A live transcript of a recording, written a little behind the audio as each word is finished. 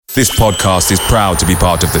This podcast is proud to be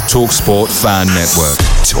part of the TalkSport Fan Network.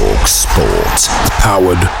 TalkSport.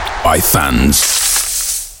 Powered by fans.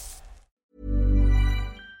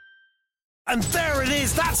 And there it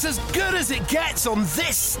is, that's as good as it gets on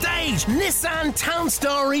this stage. Nissan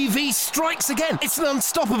Townstar EV strikes again. It's an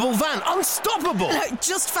unstoppable van, unstoppable.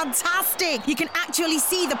 Just fantastic. You can actually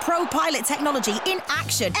see the Pro Pilot technology in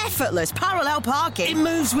action. Effortless parallel parking. It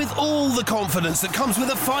moves with all the confidence that comes with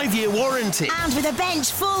a 5-year warranty. And with a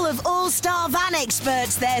bench full of all-star van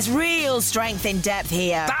experts, there's real strength in depth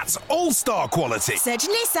here. That's all-star quality. Search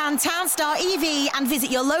Nissan Townstar EV and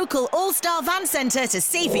visit your local all-star van centre to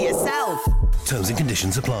see for yourself. Terms and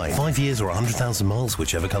conditions apply. 5 years or 100,000 miles,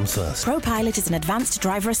 whichever comes first. ProPilot is an advanced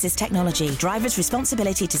driver assist technology. Driver's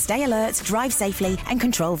responsibility to stay alert, drive safely and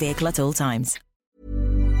control vehicle at all times.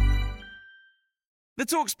 The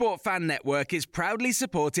TalkSport Fan Network is proudly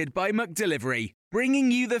supported by McDelivery, bringing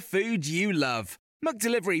you the food you love.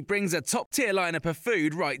 McDelivery brings a top-tier lineup of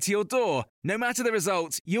food right to your door. No matter the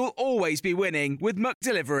result, you'll always be winning with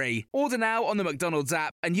McDelivery. Order now on the McDonald's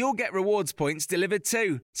app and you'll get rewards points delivered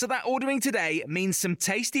too. So that ordering today means some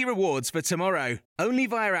tasty rewards for tomorrow. Only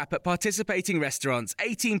via app at participating restaurants.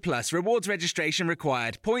 18 plus. Rewards registration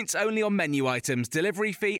required. Points only on menu items.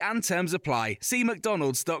 Delivery fee and terms apply. See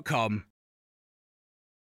mcdonalds.com.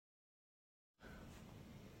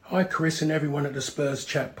 Hi Chris and everyone at the Spurs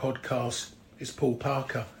Chat podcast. It's Paul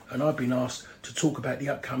Parker and I've been asked to talk about the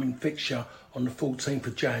upcoming fixture on the 14th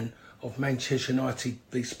of Jan of Manchester United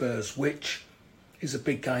v Spurs, which is a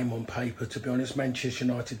big game on paper, to be honest. Manchester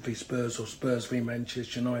United v Spurs or Spurs v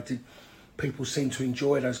Manchester United. People seem to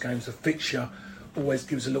enjoy those games. The fixture always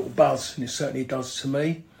gives a little buzz, and it certainly does to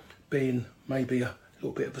me, being maybe a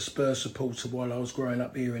little bit of a Spurs supporter while I was growing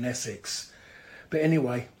up here in Essex. But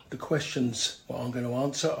anyway, the questions what I'm going to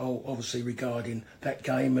answer are obviously regarding that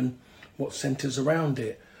game and what centres around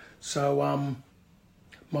it. So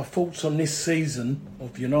my thoughts on this season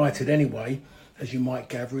of United anyway, as you might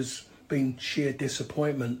gather, has been sheer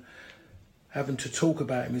disappointment. Having to talk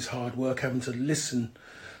about him is hard work, having to listen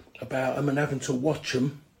about him and having to watch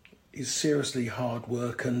him is seriously hard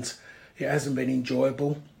work, and it hasn't been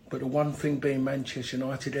enjoyable. But the one thing being Manchester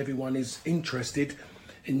United, everyone is interested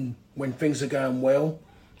in when things are going well,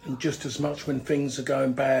 and just as much when things are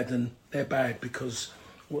going bad, and they're bad because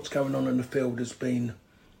what's going on in the field has been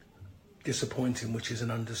disappointing, which is an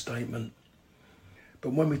understatement.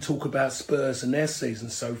 But when we talk about Spurs and their season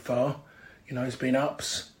so far, you know, it's been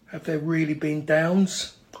ups. Have there really been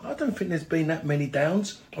downs? I don't think there's been that many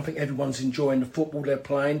downs. I think everyone's enjoying the football they're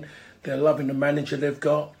playing. They're loving the manager they've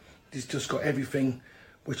got. He's just got everything,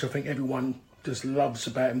 which I think everyone just loves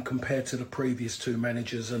about him compared to the previous two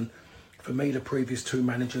managers. And for me, the previous two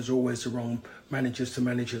managers are always the wrong managers to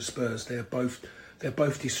manage at Spurs. They're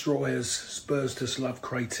both destroyers. Spurs just love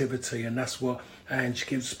creativity, and that's what Ange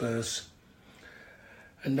gives Spurs.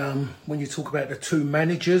 And when you talk about the two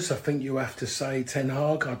managers, I think you have to say Ten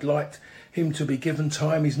Hag. I'd like him to be given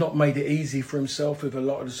time. He's not made it easy for himself with a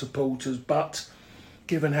lot of the supporters, but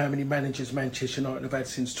given how many managers Manchester United have had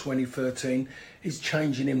since 2013, is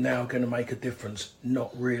changing him now going to make a difference?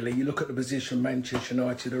 Not really. You look at the position Manchester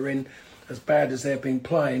United are in, as bad as they've been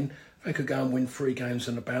playing, they could go and win 3 games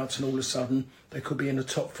and a bout, and all of a sudden they could be in the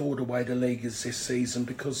top 4 the way the league is this season,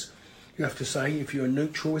 because you have to say, if you're a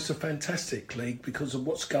neutral, it's a fantastic league because of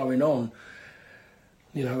what's going on.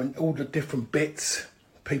 You know, and all the different bits,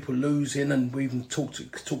 people losing, and we even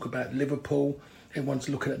talk about Liverpool. Everyone's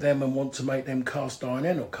looking at them and want to make them cast iron.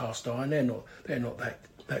 They're not cast iron. They're not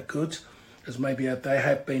that good as maybe they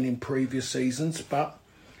have been in previous seasons, but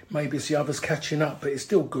maybe it's the others catching up, but it's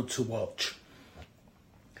still good to watch.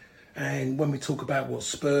 And when we talk about what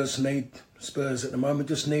Spurs need, Spurs at the moment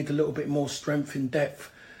just need a little bit more strength in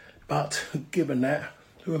depth. But given that,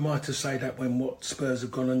 who am I to say that when what Spurs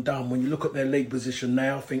have gone and done? When you look at their league position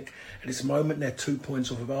now, I think at this moment they're 2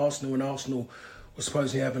 points off of Arsenal, and Arsenal were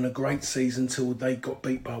supposedly having a great season till they got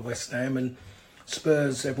beat by West Ham. And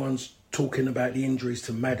Spurs, everyone's talking about the injuries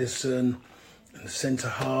to Maddison and the centre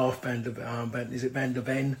half, is it Van der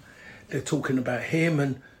Ven? They're talking about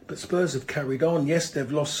him, but Spurs have carried on. Yes,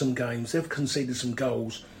 they've lost some games, they've conceded some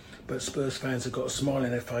goals, but Spurs fans have got a smile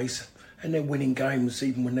on their face and they're winning games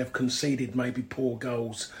even when they've conceded maybe poor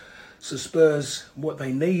goals. So Spurs, what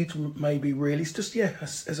they need maybe really is just,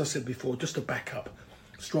 as I said before, just a backup,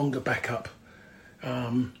 stronger backup.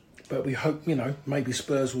 But we hope, maybe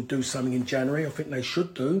Spurs will do something in January. I think they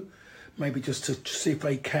should do. Maybe just to see if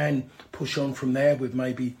they can push on from there with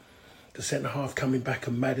maybe the centre-half coming back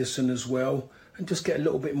and Maddison as well, and just get a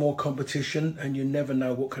little bit more competition, and you never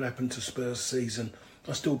know what could happen to Spurs' season.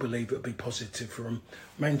 I still believe it'll be positive for them.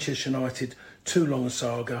 Manchester United, too long a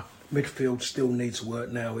saga. Midfield still needs work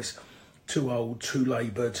now. It's too old, too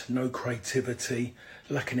laboured, no creativity,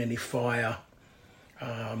 lacking any fire,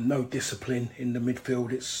 no discipline in the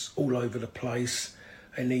midfield. It's all over the place.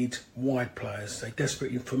 They need wide players. They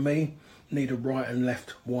desperately, for me, need a right and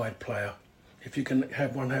left wide player. If you can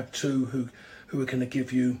have two who are going to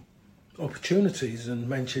give you opportunities, and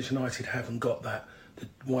Manchester United haven't got that. The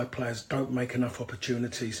wide players don't make enough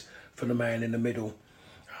opportunities for the man in the middle.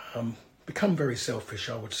 Become very selfish,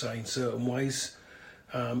 I would say, in certain ways,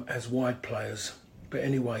 as wide players. But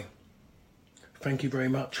anyway, thank you very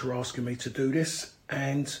much for asking me to do this,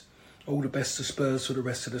 and all the best to Spurs for the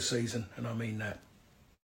rest of the season, and I mean that.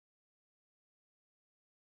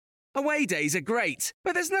 Away days are great,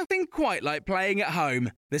 but there's nothing quite like playing at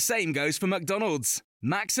home. The same goes for McDonald's.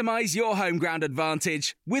 Maximise your home ground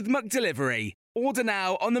advantage with McDelivery. Order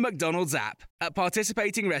now on the McDonald's app. At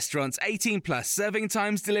participating restaurants, 18 plus, serving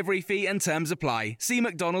times, delivery fee and terms apply. See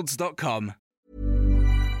mcdonalds.com.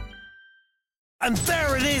 And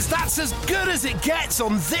there it is, that's as good as it gets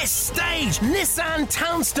on this stage. Nissan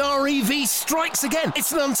Townstar EV strikes again.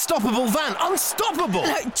 It's an unstoppable van, unstoppable.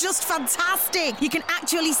 Look, just fantastic. You can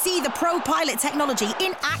actually see the Pro Pilot technology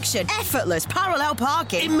in action. Effortless parallel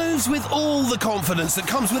parking. It moves with all the confidence that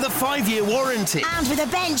comes with a 5-year warranty. And with a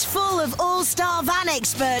bench full of all-star van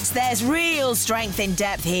experts, there's real strength in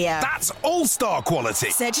depth here. That's all-star quality.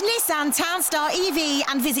 Search Nissan Townstar EV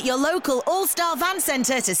and visit your local all-star van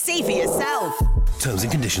centre to see for yourself. Terms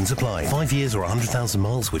and conditions apply. 5 years or 100,000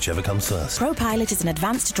 miles, whichever comes first. Pro Pilot is an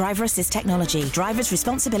advanced driver assist technology. Driver's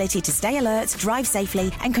responsibility to stay alert, drive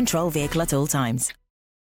safely and control vehicle at all times.